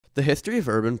The history of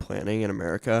urban planning in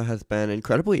America has been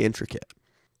incredibly intricate.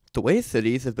 The way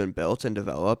cities have been built and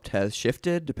developed has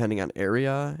shifted depending on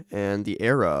area and the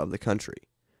era of the country.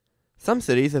 Some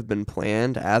cities have been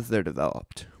planned as they're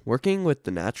developed, working with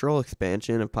the natural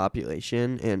expansion of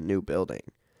population and new building.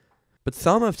 But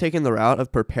some have taken the route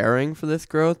of preparing for this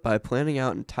growth by planning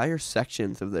out entire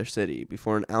sections of their city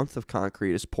before an ounce of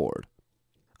concrete is poured.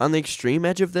 On the extreme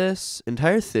edge of this,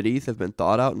 entire cities have been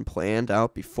thought out and planned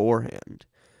out beforehand,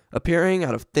 appearing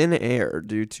out of thin air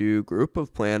due to a group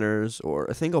of planners or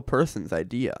a single person's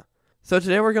idea. So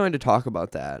today we're going to talk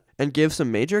about that and give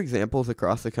some major examples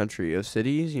across the country of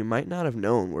cities you might not have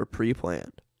known were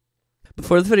pre-planned.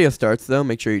 Before this video starts though,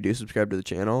 make sure you do subscribe to the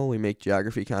channel. We make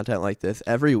geography content like this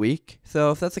every week,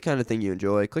 so if that's the kind of thing you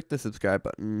enjoy, click the subscribe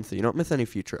button so you don't miss any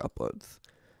future uploads.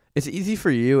 It's easy for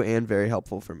you and very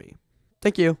helpful for me.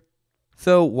 Thank you.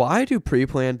 So why do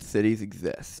pre-planned cities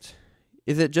exist?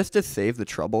 Is it just to save the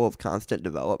trouble of constant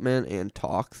development and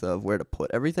talks of where to put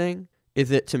everything?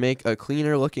 Is it to make a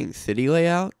cleaner looking city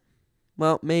layout?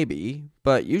 Well, maybe,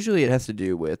 but usually it has to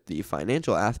do with the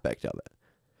financial aspect of it.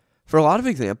 For a lot of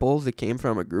examples, it came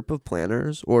from a group of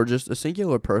planners or just a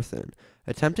singular person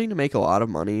attempting to make a lot of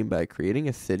money by creating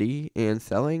a city and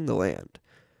selling the land.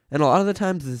 And a lot of the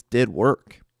times this did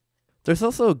work. There's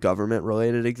also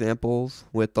government-related examples,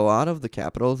 with a lot of the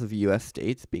capitals of U.S.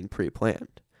 states being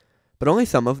pre-planned. But only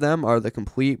some of them are the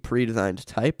complete pre-designed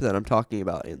type that I'm talking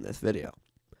about in this video.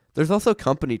 There's also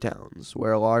company towns,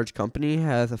 where a large company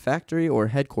has a factory or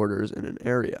headquarters in an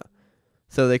area,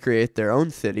 so they create their own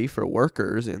city for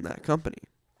workers in that company.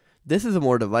 This is a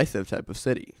more divisive type of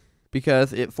city,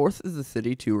 because it forces the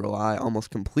city to rely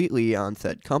almost completely on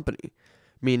said company,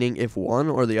 meaning if one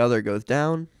or the other goes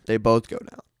down, they both go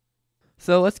down.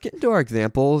 So let's get into our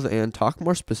examples and talk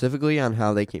more specifically on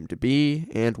how they came to be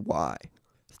and why.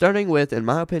 Starting with, in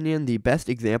my opinion, the best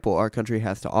example our country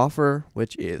has to offer,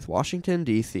 which is Washington,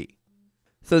 D.C.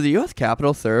 So the U.S.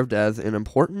 Capitol served as an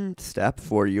important step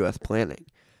for U.S. planning,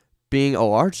 being a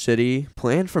large city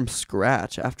planned from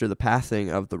scratch after the passing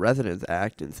of the Residence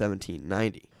Act in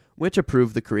 1790, which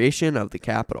approved the creation of the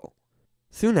Capitol.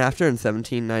 Soon after, in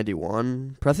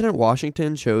 1791, President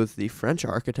Washington chose the French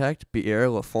architect Pierre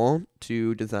Lafont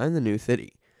to design the new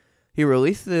city. He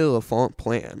released the Lafont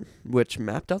Plan, which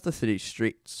mapped out the city's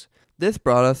streets. This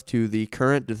brought us to the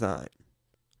current design.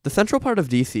 The central part of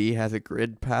DC has a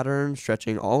grid pattern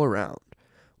stretching all around,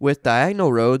 with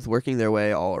diagonal roads working their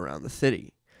way all around the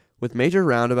city, with major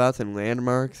roundabouts and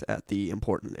landmarks at the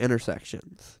important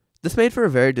intersections. This made for a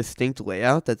very distinct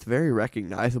layout that's very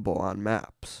recognizable on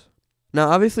maps. Now,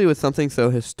 obviously, with something so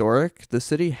historic, the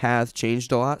city has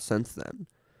changed a lot since then.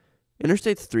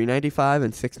 Interstates 395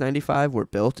 and 695 were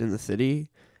built in the city,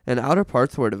 and outer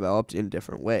parts were developed in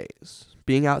different ways,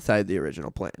 being outside the original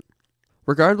plan.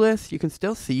 Regardless, you can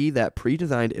still see that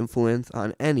pre-designed influence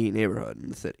on any neighborhood in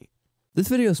the city. This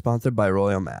video is sponsored by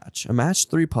Royal Match, a match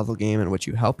 3 puzzle game in which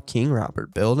you help King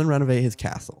Robert build and renovate his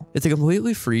castle. It's a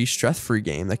completely free, stress-free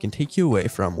game that can take you away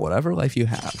from whatever life you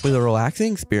have, with a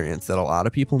relaxing experience that a lot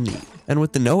of people need. And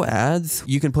with the no ads,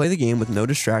 you can play the game with no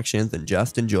distractions and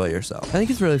just enjoy yourself. I think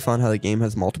it's really fun how the game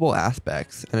has multiple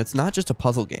aspects, and it's not just a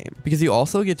puzzle game, because you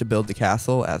also get to build the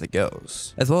castle as it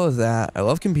goes. As well as that, I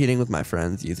love competing with my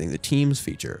friends using the teams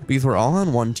feature, because we're all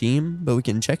on one team, but we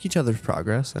can check each other's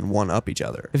progress and one-up each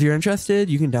other. If you're interested,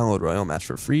 you can download Royal Match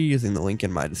for free using the link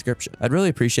in my description. I'd really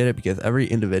appreciate it because every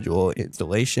individual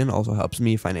installation also helps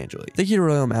me financially. Thank you to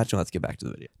Royal Match, and let's get back to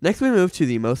the video. Next, we move to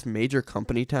the most major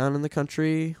company town in the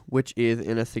country, which is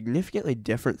in a significantly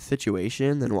different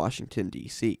situation than Washington,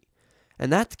 D.C.,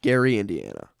 and that's Gary,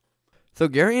 Indiana. So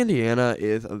Gary, Indiana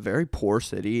is a very poor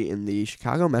city in the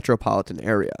Chicago metropolitan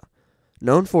area,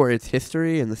 known for its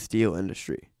history in the steel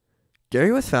industry.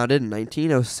 Gary was founded in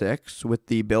 1906 with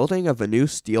the building of a new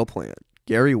steel plant,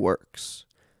 Gary Works.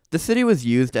 The city was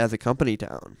used as a company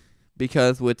town,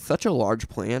 because with such a large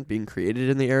plant being created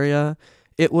in the area,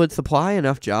 it would supply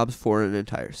enough jobs for an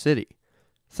entire city.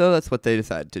 So that's what they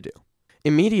decided to do.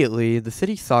 Immediately, the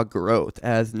city saw growth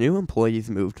as new employees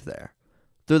moved there.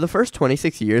 Through the first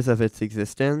 26 years of its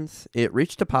existence, it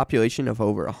reached a population of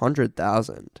over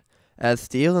 100,000, as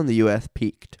steel in the U.S.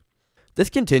 peaked. This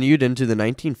continued into the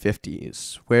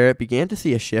 1950s, where it began to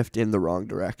see a shift in the wrong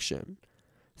direction.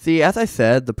 See, as I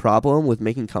said, the problem with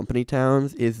making company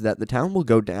towns is that the town will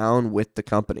go down with the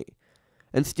company.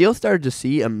 And steel started to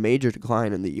see a major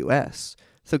decline in the US,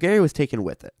 so Gary was taken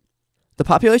with it. The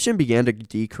population began to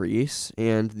decrease,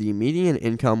 and the median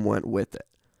income went with it,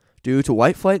 due to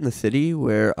white flight in the city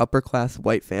where upper-class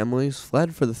white families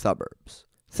fled for the suburbs.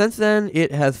 Since then,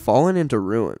 it has fallen into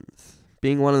ruins,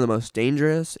 being one of the most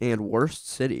dangerous and worst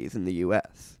cities in the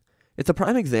U.S. It's a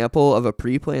prime example of a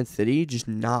pre-planned city just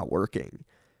not working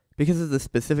because of the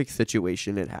specific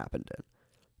situation it happened in.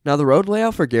 Now, the road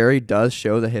layout for Gary does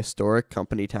show the historic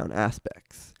company town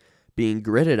aspects, being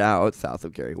gridded out south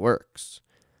of Gary Works.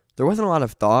 There wasn't a lot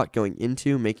of thought going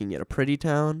into making it a pretty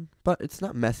town, but it's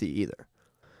not messy either.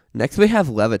 Next we have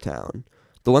Levittown,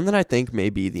 the one that I think may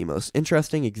be the most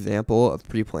interesting example of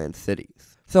pre-planned cities.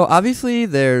 So obviously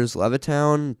there's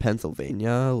Levittown,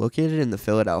 Pennsylvania, located in the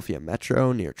Philadelphia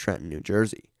metro near Trenton, New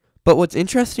Jersey. But what's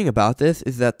interesting about this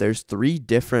is that there's 3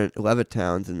 different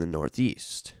Levittowns in the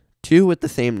Northeast, 2 with the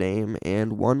same name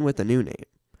and 1 with a new name.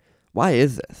 Why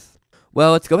is this?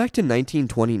 Well, let's go back to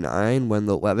 1929 when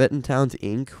the Levitt & Towns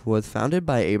Inc. was founded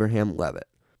by Abraham Levitt.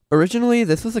 Originally,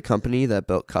 this was a company that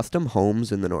built custom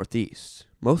homes in the Northeast,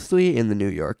 mostly in the New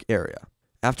York area.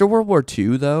 After World War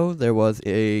II, though, there was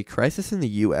a crisis in the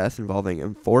U.S. involving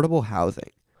affordable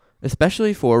housing,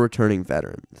 especially for returning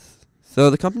veterans.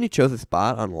 So the company chose a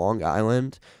spot on Long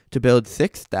Island to build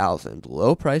 6,000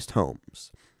 low-priced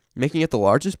homes, making it the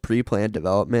largest pre-planned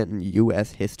development in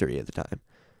U.S. history at the time.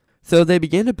 So they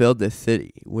began to build this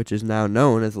city, which is now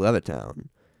known as Levittown.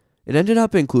 It ended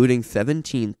up including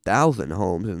 17,000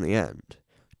 homes in the end.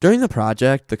 During the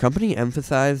project, the company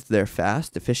emphasized their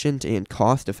fast, efficient, and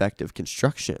cost-effective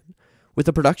construction, with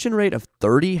a production rate of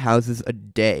 30 houses a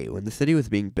day when the city was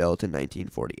being built in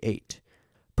 1948.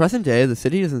 Present day, the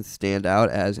city doesn't stand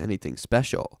out as anything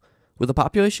special, with a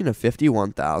population of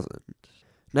 51,000.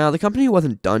 Now, the company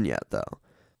wasn't done yet, though,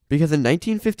 because in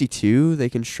 1952, they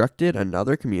constructed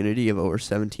another community of over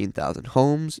 17,000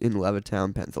 homes in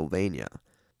Levittown, Pennsylvania.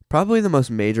 Probably the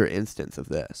most major instance of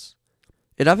this.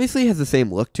 It obviously has the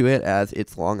same look to it as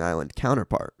its Long Island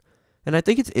counterpart, and I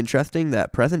think it's interesting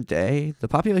that present day, the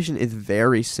population is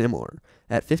very similar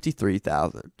at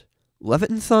 53,000.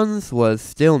 Levitt & Sons was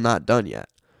still not done yet,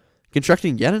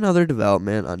 constructing yet another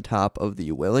development on top of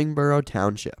the Willingboro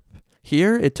Township.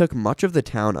 Here, it took much of the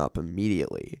town up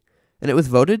immediately, and it was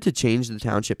voted to change the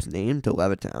township's name to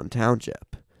Levittown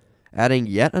Township, adding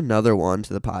yet another one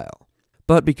to the pile.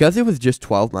 But because it was just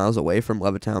 12 miles away from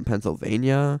Levittown,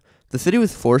 Pennsylvania, the city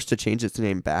was forced to change its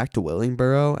name back to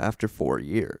Willingboro after 4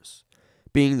 years,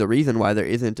 being the reason why there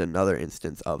isn't another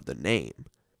instance of the name.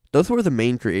 Those were the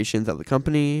main creations of the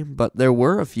company, but there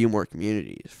were a few more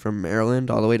communities, from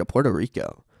Maryland all the way to Puerto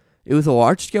Rico. It was a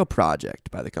large-scale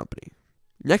project by the company.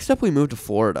 Next up, we move to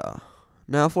Florida.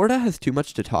 Now, Florida has too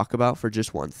much to talk about for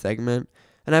just one segment,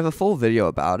 and I have a full video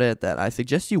about it that I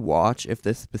suggest you watch if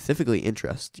this specifically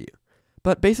interests you.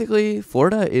 But basically,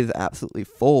 Florida is absolutely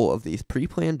full of these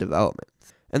pre-planned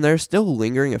developments, and there are still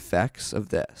lingering effects of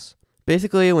this.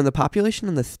 Basically, when the population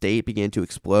in the state began to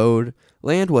explode,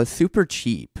 land was super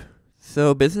cheap,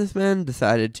 so businessmen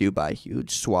decided to buy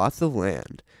huge swaths of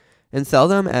land and sell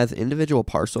them as individual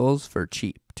parcels for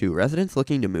cheap to residents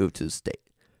looking to move to the state.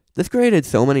 This created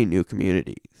so many new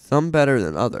communities, some better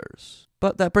than others,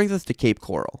 but that brings us to Cape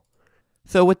Coral.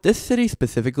 So with this city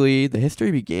specifically, the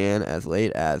history began as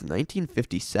late as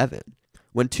 1957,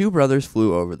 when 2 brothers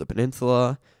flew over the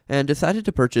peninsula and decided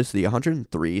to purchase the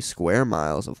 103 square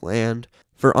miles of land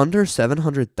for under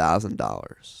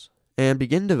 $700,000 and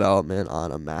begin development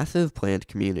on a massive planned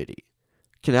community.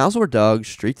 Canals were dug,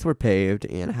 streets were paved,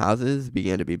 and houses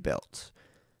began to be built.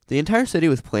 The entire city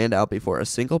was planned out before a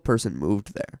single person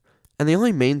moved there, and the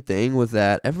only main thing was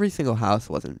that every single house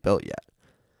wasn't built yet.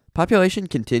 Population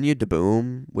continued to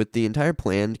boom, with the entire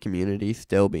planned community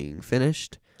still being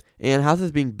finished, and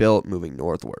houses being built moving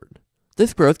northward.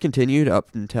 This growth continued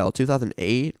up until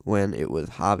 2008, when it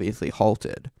was obviously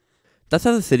halted. That's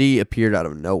how the city appeared out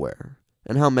of nowhere,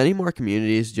 and how many more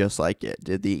communities just like it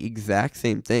did the exact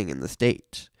same thing in the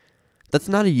state. That's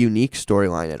not a unique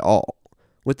storyline at all,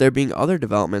 with there being other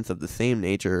developments of the same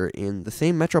nature in the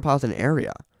same metropolitan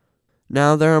area.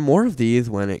 Now, there are more of these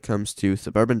when it comes to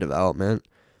suburban development.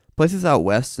 Places out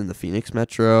west in the Phoenix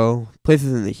metro,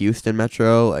 places in the Houston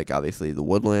metro, like obviously the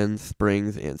Woodlands,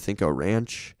 Springs, and Cinco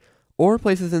Ranch, or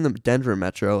places in the Denver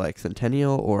metro like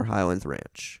Centennial or Highlands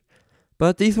Ranch.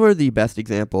 But these were the best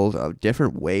examples of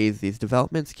different ways these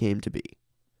developments came to be.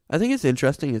 I think it's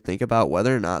interesting to think about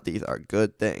whether or not these are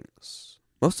good things.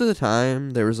 Most of the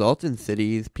time, they result in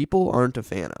cities people aren't a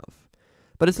fan of,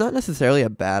 but it's not necessarily a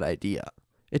bad idea.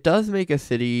 It does make a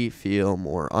city feel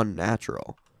more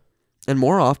unnatural, and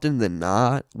more often than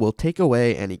not, will take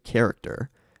away any character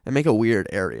and make a weird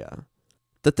area.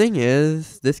 The thing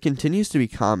is, this continues to be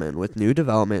common with new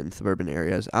development in suburban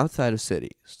areas outside of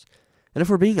cities. And if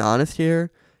we're being honest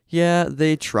here, yeah,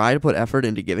 they try to put effort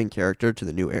into giving character to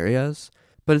the new areas,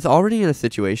 but it's already in a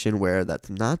situation where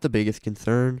that's not the biggest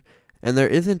concern, and there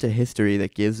isn't a history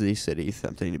that gives these cities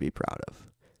something to be proud of.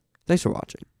 Thanks for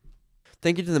watching.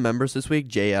 Thank you to the members this week: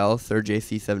 JL, Sir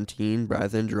JC17,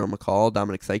 Bryson, Jerome McCall,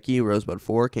 Dominic Psyche,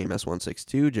 Rosebud4,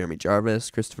 KMS162, Jeremy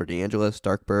Jarvis, Christopher DeAngelis,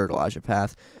 Darkbird, Elijah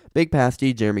Path, Big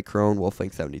Pasty, Jeremy Crone,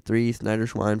 Wolflink73, Snyder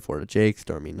Schwein, Florida Jake,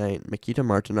 Stormy Knight, Makita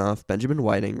Martinoff, Benjamin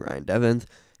Whiting, Ryan Devins,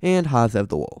 and Hazev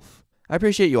the Wolf. I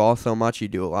appreciate you all so much. You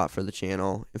do a lot for the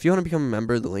channel. If you want to become a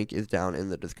member, the link is down in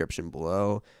the description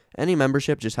below. Any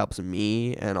membership just helps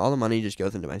me, and all the money just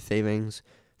goes into my savings.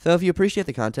 So if you appreciate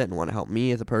the content and want to help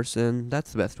me as a person,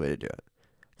 that's the best way to do it.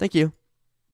 Thank you.